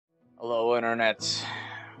Hello, Internet.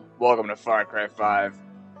 Welcome to Farcry 5.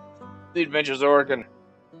 The Adventures of Orkin.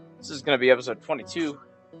 This is going to be episode 22.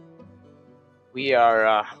 We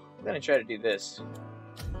are going to try to do this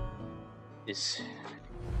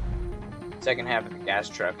second half of the gas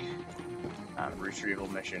truck retrieval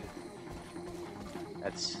mission.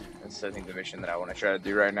 That's I think the mission that I want to try to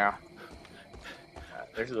do right now.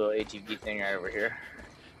 There's a little ATV thing right over here.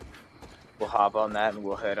 We'll hop on that and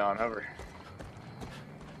we'll head on over.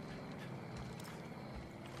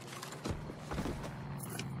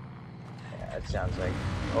 That sounds like.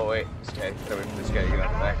 Oh wait, this guy. Gotta wait for this guy to get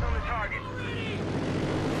on the back.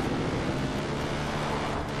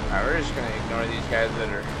 Alright, we're just gonna ignore these guys that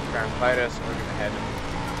are trying to fight us, and we're gonna head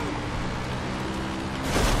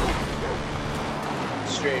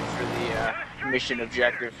straight for the mission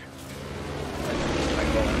objective. That's my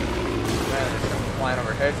goal. Man, there's something flying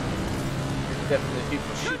overhead. There's definitely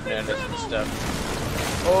people shooting at us and stuff.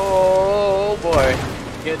 Oh boy,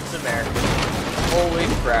 getting some air. Holy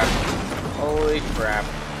crap. Holy crap.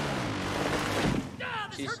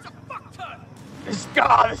 Jeez. This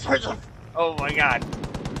hurts. Oh my god.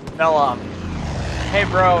 Fell off. Hey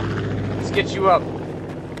bro, let's get you up.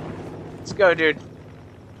 Let's go, dude.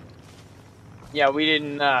 Yeah, we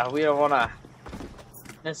don't wanna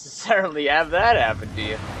necessarily have that happen to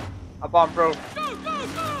you. Hop on, bro. Go, go,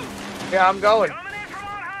 go! Yeah, I'm going. Coming in from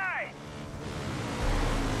on high.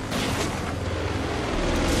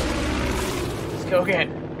 Let's go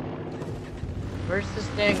again. Where's this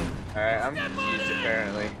thing? Alright, I'm confused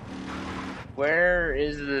apparently. Where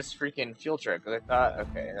is this freaking fuel truck? Because I thought,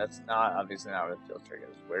 okay, that's not, obviously not what a fuel truck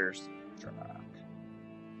is. Where's the truck?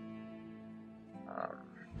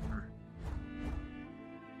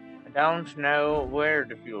 I don't know where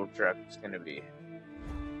the fuel truck is going to be.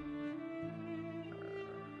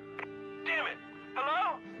 Damn it!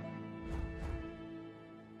 Hello?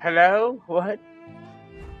 Hello? What?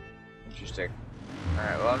 Interesting.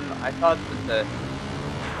 Alright, well, I thought that the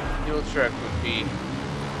fuel truck would be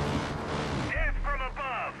Death from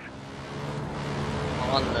above.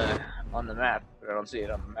 on the map, but I don't see it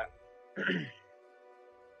on the map.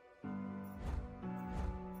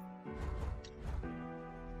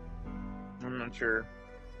 I'm not sure.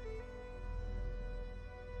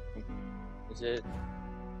 Is it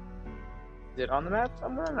on the map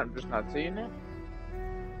somewhere? And I'm just not seeing it.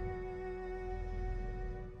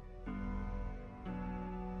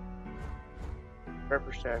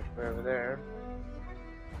 Pepper stash way over there.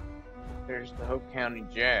 There's the Hope County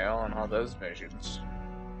Jail and all those missions.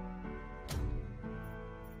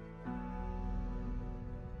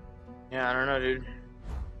 Yeah, I don't know, dude.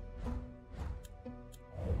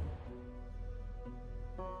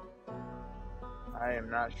 I am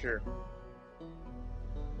not sure.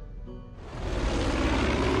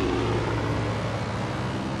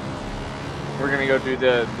 We're gonna go do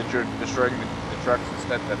the destroying the trucks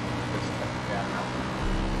instead. Yeah,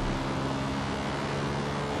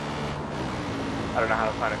 I don't know how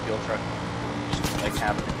to find a fuel truck. Just like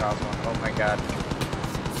happen across one. Oh my god.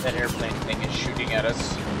 That airplane thing is shooting at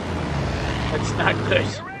us. That's not good.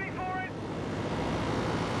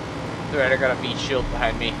 Alright, I got a meat shield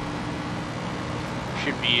behind me.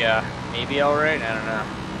 Should be maybe alright, I don't know.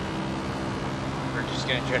 We're just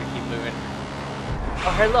gonna try to keep moving.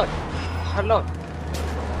 Oh hey look! Oh look!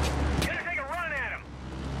 Gonna take a run at him.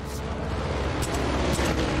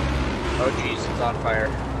 Oh jeez, it's on fire.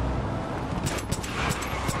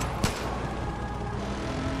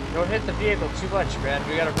 Don't hit the vehicle too much, man.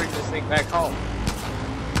 We gotta bring this thing back home.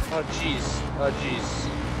 Oh jeez. Oh jeez.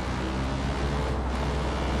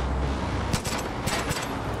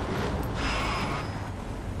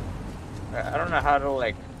 I don't know how to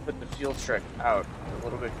like put the fuel truck out. It's a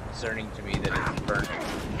little bit concerning to me that it's burning.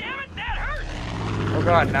 Damn it, that hurt. Oh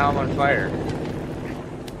god, now I'm on fire.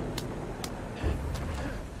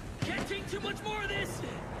 Can't take too much more of this.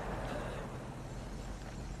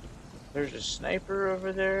 There's a sniper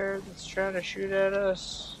over there that's trying to shoot at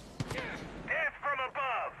us. Death from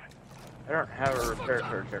above. I don't have a repair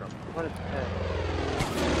kit. What is that?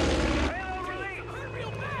 Payload release. Hurt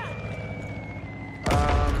real bad.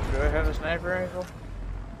 Do I have a sniper rifle?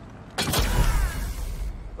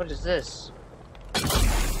 What is this? I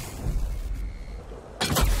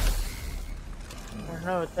don't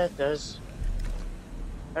know what that does.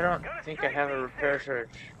 I don't think I have a repair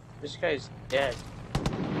charge. This guy's dead.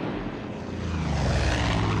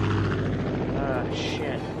 Ah,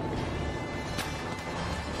 shit.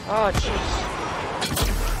 Oh, jeez.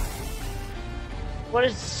 What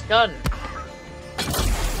is this gun?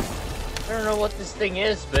 I don't know what this thing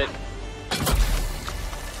is, but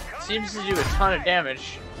it seems to do a ton of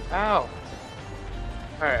damage. Ow.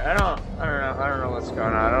 Alright, I don't know what's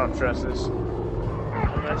going on. I don't trust this.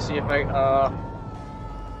 I'm gonna see if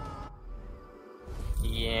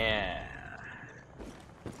yeah.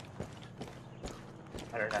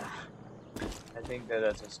 I don't know. I think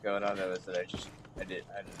that's what's going on. That was that I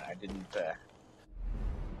didn't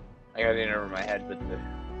I got in over my head with the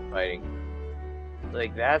fighting.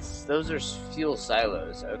 Like those are fuel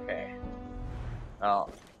silos, okay. Oh.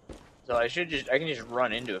 So I can just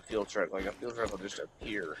run into a fuel truck, like a fuel truck will just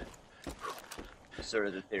appear. Sort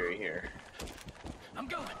of the theory here. I'm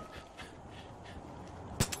going.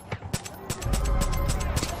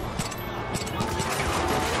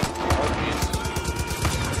 Oh jeez.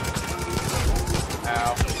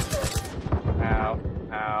 Ow. Ow.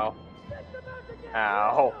 Ow.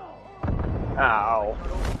 Ow. Ow.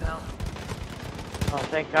 Oh,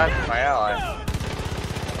 thank God for my ally.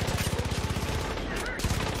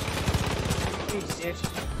 Jeez, dude.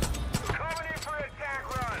 Coming in for an attack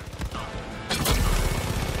run.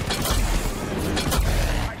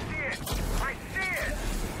 I see it. I see it.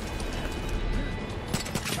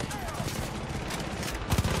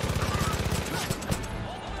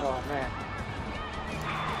 Oh man.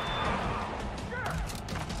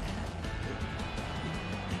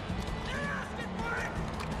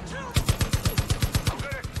 I'm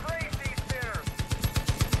gonna trace these sinners.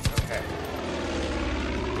 Okay.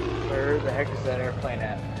 Where the heck is that airplane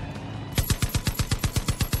at?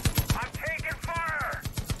 I'm taking fire.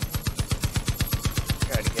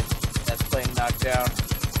 Try to get that plane knocked down.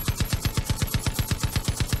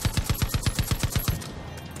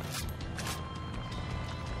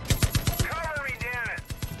 Cover me, damn it.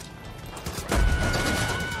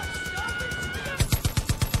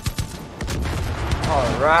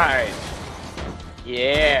 All right.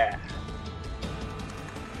 Yeah.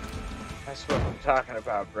 That's what I'm talking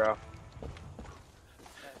about, bro.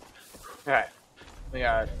 Alright. We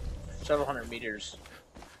got several hundred meters.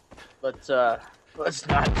 Let's not go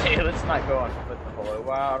on foot the whole way.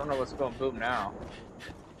 Wow, I don't know what's going boom now.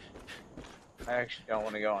 I actually don't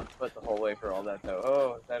want to go on foot the whole way for all that though.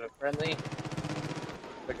 Oh, is that a friendly?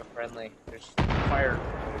 It's like a friendly. There's fire,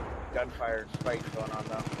 gunfire fight going on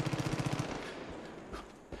though.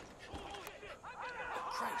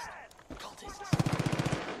 Christ, cultists.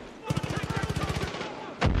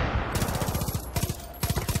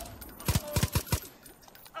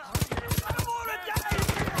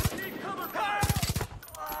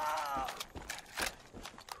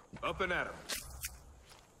 Up and at him.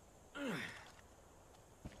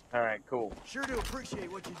 Alright, cool. Sure do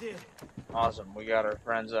appreciate what you did. Awesome. We got our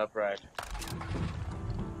friends upright.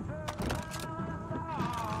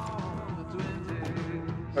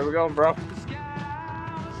 Where we going, bro?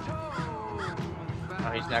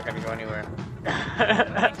 Oh, he's not gonna go anywhere.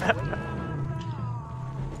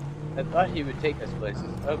 I thought he would take us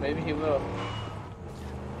places. Oh, maybe he will.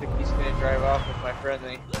 I think he's gonna drive off with my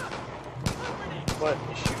friendly. What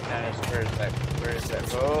is shooting at us? Where is that? Where is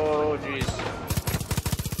that? Oh, jeez.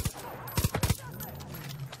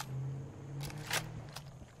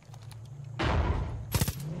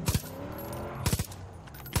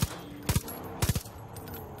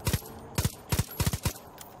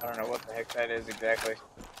 I don't know what the heck that is exactly.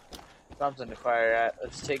 Something to fire at.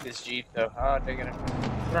 Let's take this Jeep though. Oh, taking it.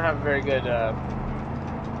 We don't have very good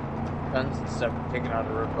guns and stuff taking out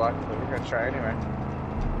the roadblock, but we're gonna try anyway.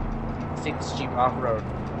 Let's take this Jeep off-road.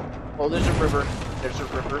 Oh, there's a river. There's a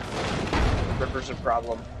river. The river's a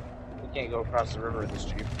problem. We can't go across the river with this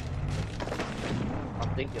Jeep. I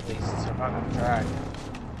think at least. So I'm not gonna try.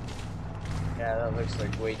 Yeah, that looks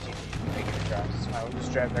like way too deep to make it across. It's fine. We'll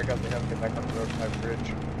just drive back up the hill, get back up the roadside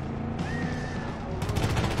bridge.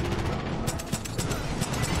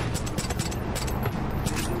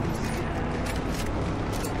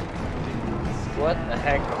 What the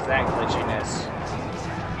heck was that glitchiness?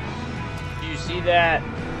 Do you see that?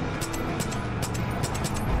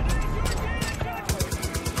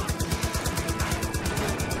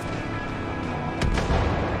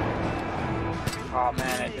 Oh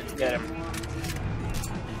man, I didn't get him.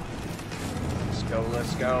 Let's go,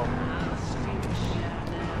 let's go.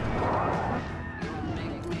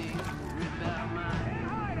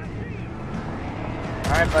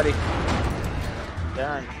 Alright, buddy.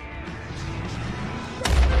 Done.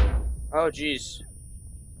 Oh, jeez.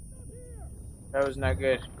 That was not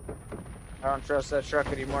good. I don't trust that truck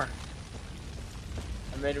anymore.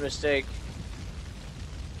 I made a mistake.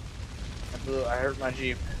 I hurt my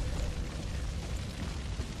Jeep.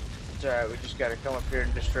 It's alright, we just gotta come up here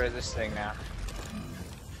and destroy this thing now.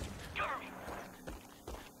 You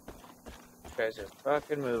guys are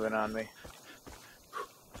fucking moving on me.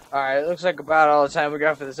 Alright, looks like about all the time we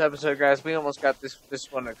got for this episode, guys. We almost got this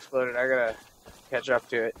one exploded. I gotta catch up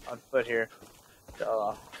to it on foot here. So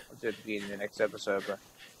I'll do it again in the next episode. But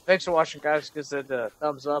thanks for watching, guys. Give the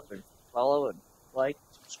thumbs up and follow and like,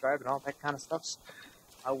 subscribe, and all that kind of stuff.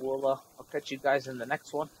 I will. I'll catch you guys in the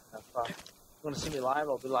next one. If you want to see me live,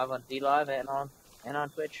 I'll be live on DLive and on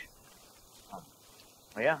Twitch.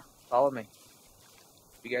 Yeah, follow me.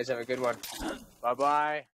 You guys have a good one. Bye bye.